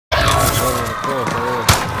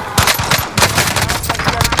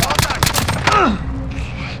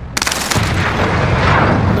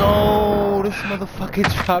fucking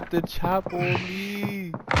dropped the chop on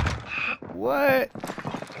me. What?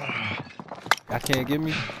 I can't get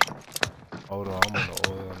me. Hold on, I'm on the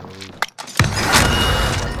oil on the roof.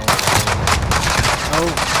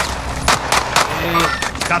 Oh.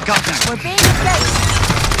 Got contact. We're being attacked.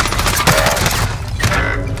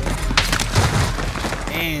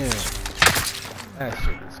 Damn. That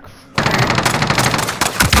shit is crazy.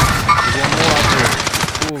 There's one more out there.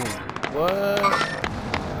 Ooh, what?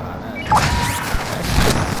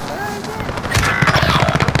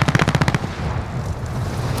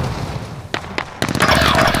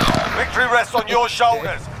 Victory rests on your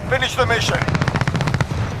shoulders. Finish the mission.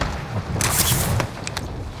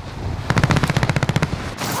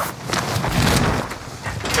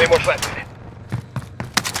 More left.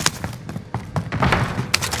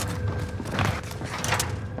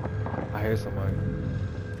 I hear somebody.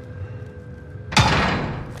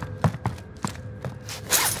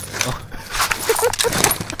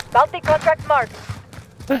 Bounty contract marked.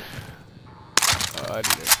 Oh, I need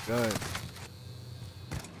a gun.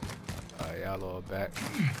 Alright, y'all all back.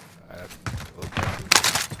 Alright,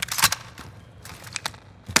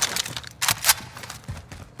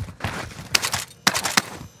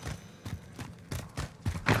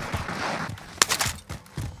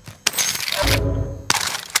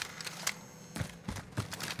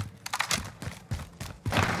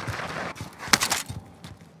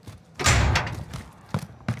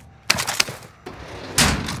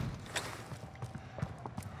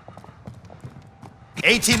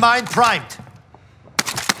 AT mine primed.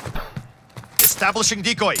 Establishing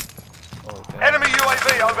decoy. oh, Enemy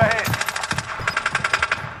UAV overhead.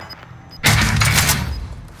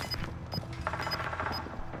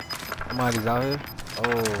 somebody's out here. Oh.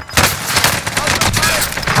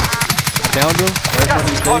 Downed him.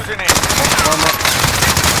 Gas is closing in.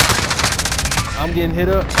 I'm getting hit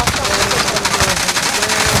up.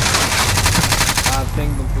 I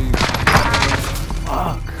pinged them for you.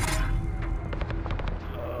 Fuck.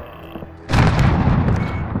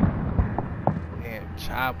 Damn,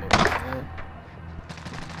 chopper, man.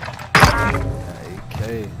 AK.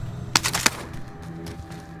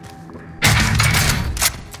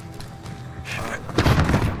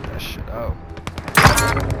 That shit out.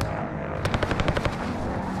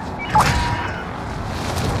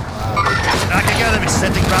 Back together,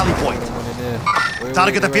 setting rally point.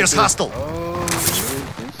 Target appears hostile. Oh,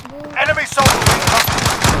 Enemy soldiers.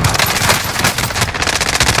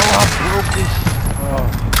 I broke this. Oh.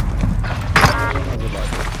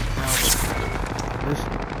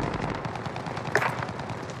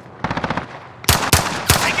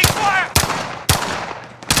 Taking fire.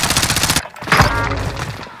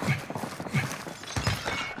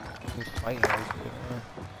 He's fighting right there, man.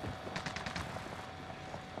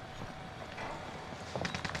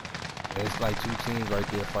 It's like two teams right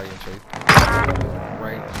there fighting, Chase.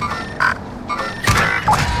 Right.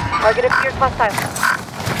 Target appears hostile.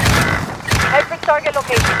 Head for target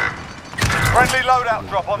location. Friendly loadout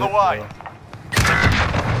drop on the way.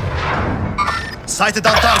 Sighted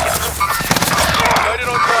on target. Loaded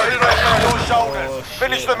on your shoulders. Oh,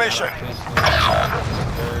 Finish shit. the mission.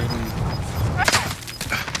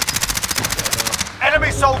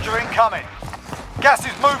 Enemy soldier incoming. Gas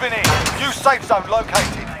is moving in. New safe zone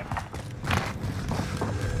located.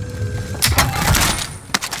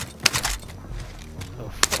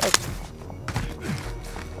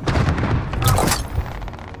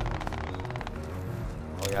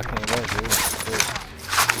 Oh, yeah, I can't wait, dude.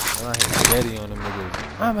 I hit steady on them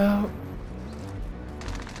niggas. I'm out.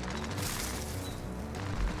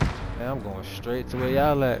 Man, I'm going straight to where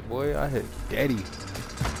y'all at, boy. I hit steady.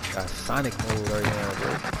 Got Sonic mode right now,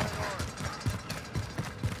 bro.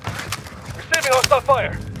 Receiving hostile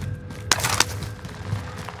fire.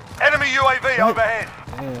 Enemy UAV overhead.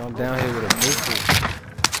 Damn, I'm down here with a pistol.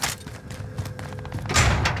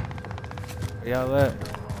 Where y'all at?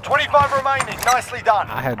 25 remaining. Nicely done.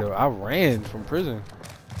 I ran from prison.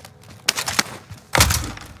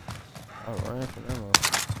 I ran from them.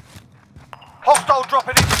 Hostile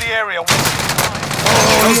dropping into the area.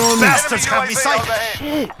 Those bastards have me sighted.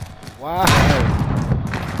 Shit! Wow.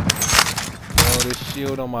 Yo, this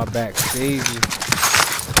shield on my back saves me.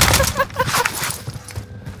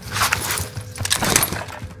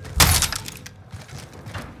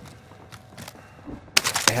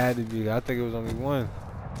 It had to be. I think it was only one.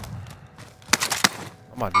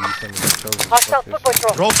 I'm about to use some of the trophies. Hostile foot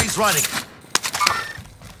patrol. Trophies running.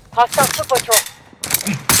 Hostile foot patrol.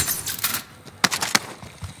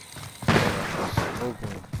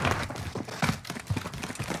 Smoking.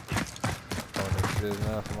 Oh, this is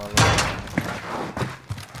not for my life.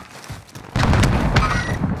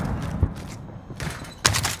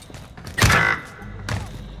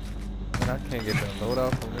 can't get that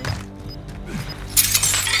loadout from me.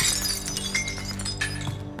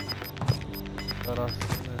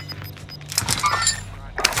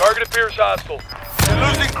 Target appears hostile. You're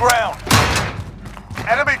losing ground.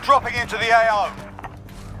 Enemy dropping into the AO.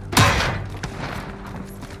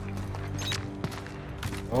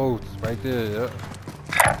 Oh, it's right there, yeah.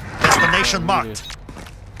 Destination marked.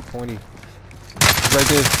 20. It's right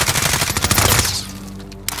there.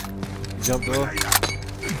 He jumped off.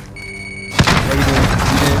 Oh,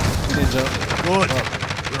 he didn't jump. Good. Oh.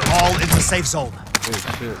 We're all in the safe zone. Good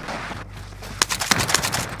shit.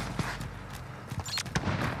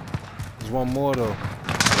 There's one more though.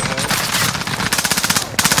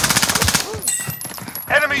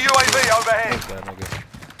 Enemy UAV overhead. Fuck that nigga.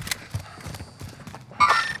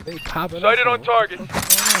 They popping up. Sighted on target. He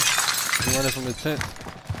running from the tent.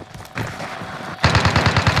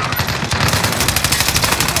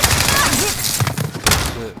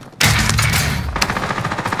 Shit.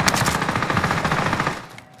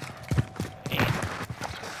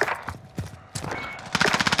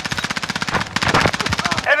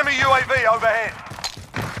 Enemy UAV overhead.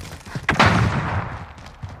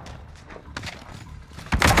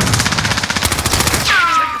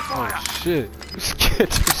 Oh shit. Get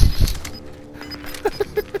this.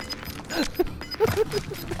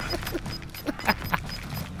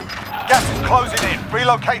 Gas is closing in.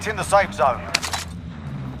 Relocating the safe zone.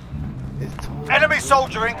 Enemy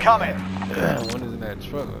soldier incoming. One is in that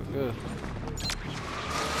truck. Oh, good.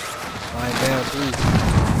 Lying down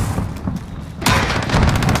 3.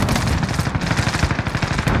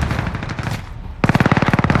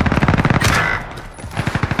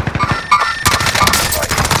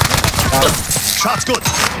 Shot's good.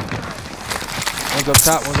 One's up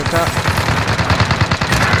top, one's up top.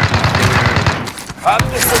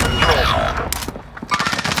 Hostile full control.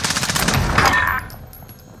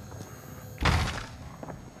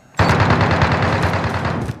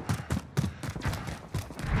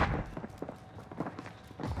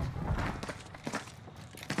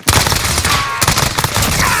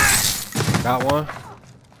 Got one.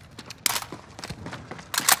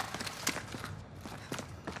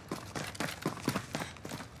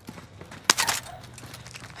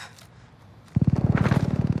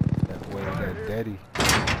 That way, that daddy.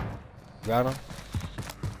 Got him.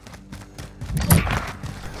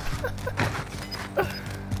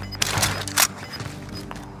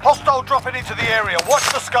 Hostile dropping into the area.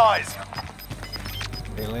 Watch the skies.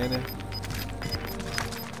 They landing.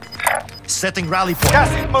 Setting rally point.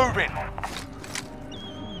 Gas is moving.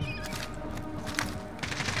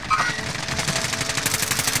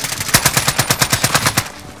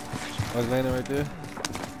 I was landing right there.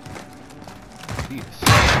 He is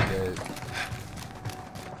dead.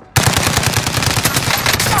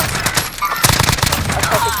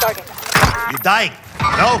 Objective target. You dying?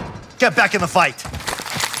 No? Get back in the fight.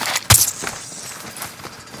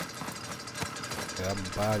 Yeah, I'm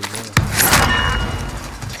body man.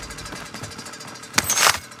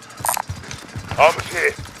 Almost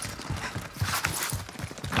here.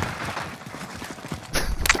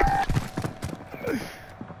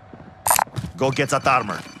 Go get that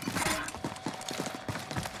armor.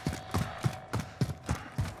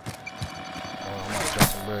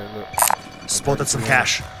 Spotted some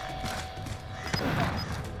cash.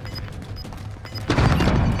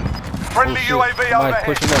 Friendly UAV Mike overhead.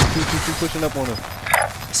 pushing up. Two pushing up on him.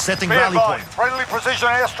 Setting Be rally advised, point. friendly precision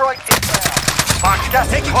airstrike inbound. Gas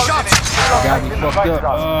is Taking closing shots. in. Got me Relocating the fucked safe up.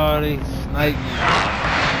 zone. Oh, they sniped me.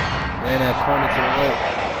 Ran that corner to the right.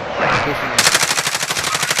 Pushing me.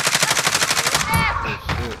 Oh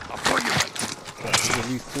shit. There's at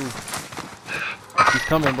least 2. He's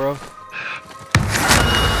coming, bro.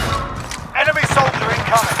 Enemy soldier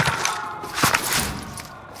incoming.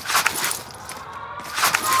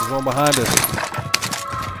 There's one behind us.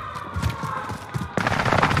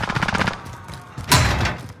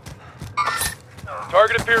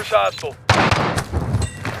 Target appears hostile.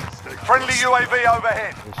 Friendly UAV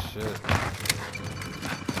overhead. Oh shit.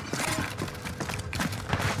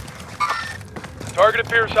 Target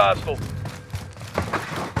appears hostile.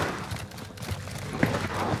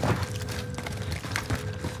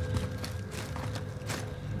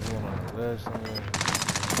 One on the left somewhere.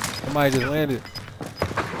 Somebody just landed.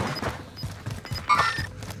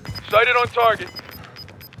 Sighted on target.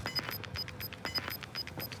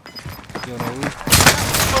 You know who?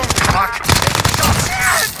 Fuck.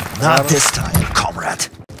 Not this time, comrade.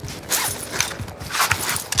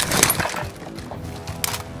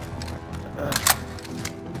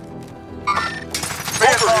 Be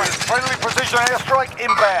advised, friendly precision airstrike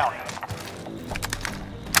inbound.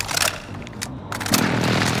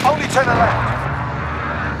 Only to the left.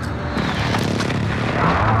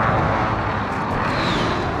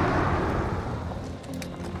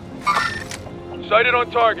 Sighted on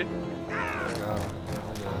target. I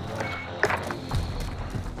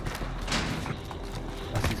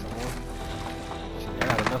see some more. Shit, I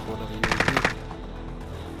got enough for another UAV.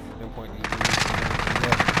 Pinpoint UAV.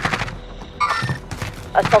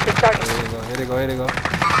 Assaulting target. Here they go, here they go.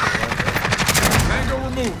 Tango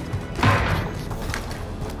removed.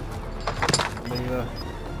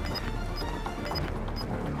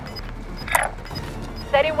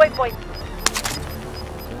 Setting waypoint.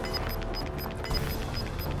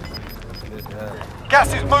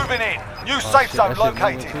 Gas is moving in. New safe zone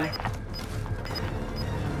located.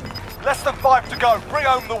 Less than 5 to go. Bring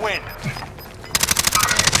home the win.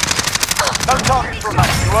 No targets remain.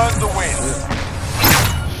 You earned the win.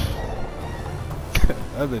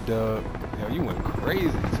 Other dog. Yo, you went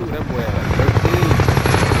crazy too. That boy had like 13.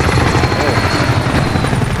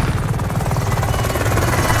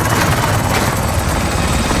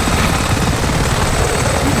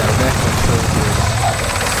 He got back control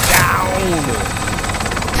down.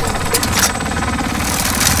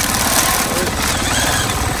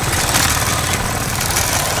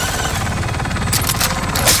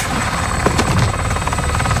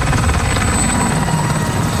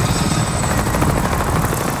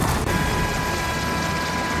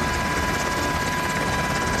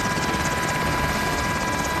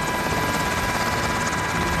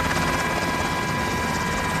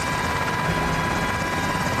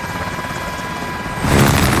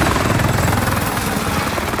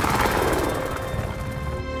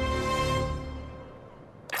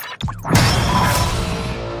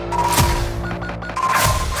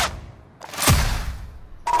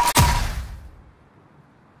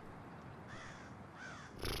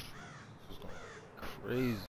 Crazy.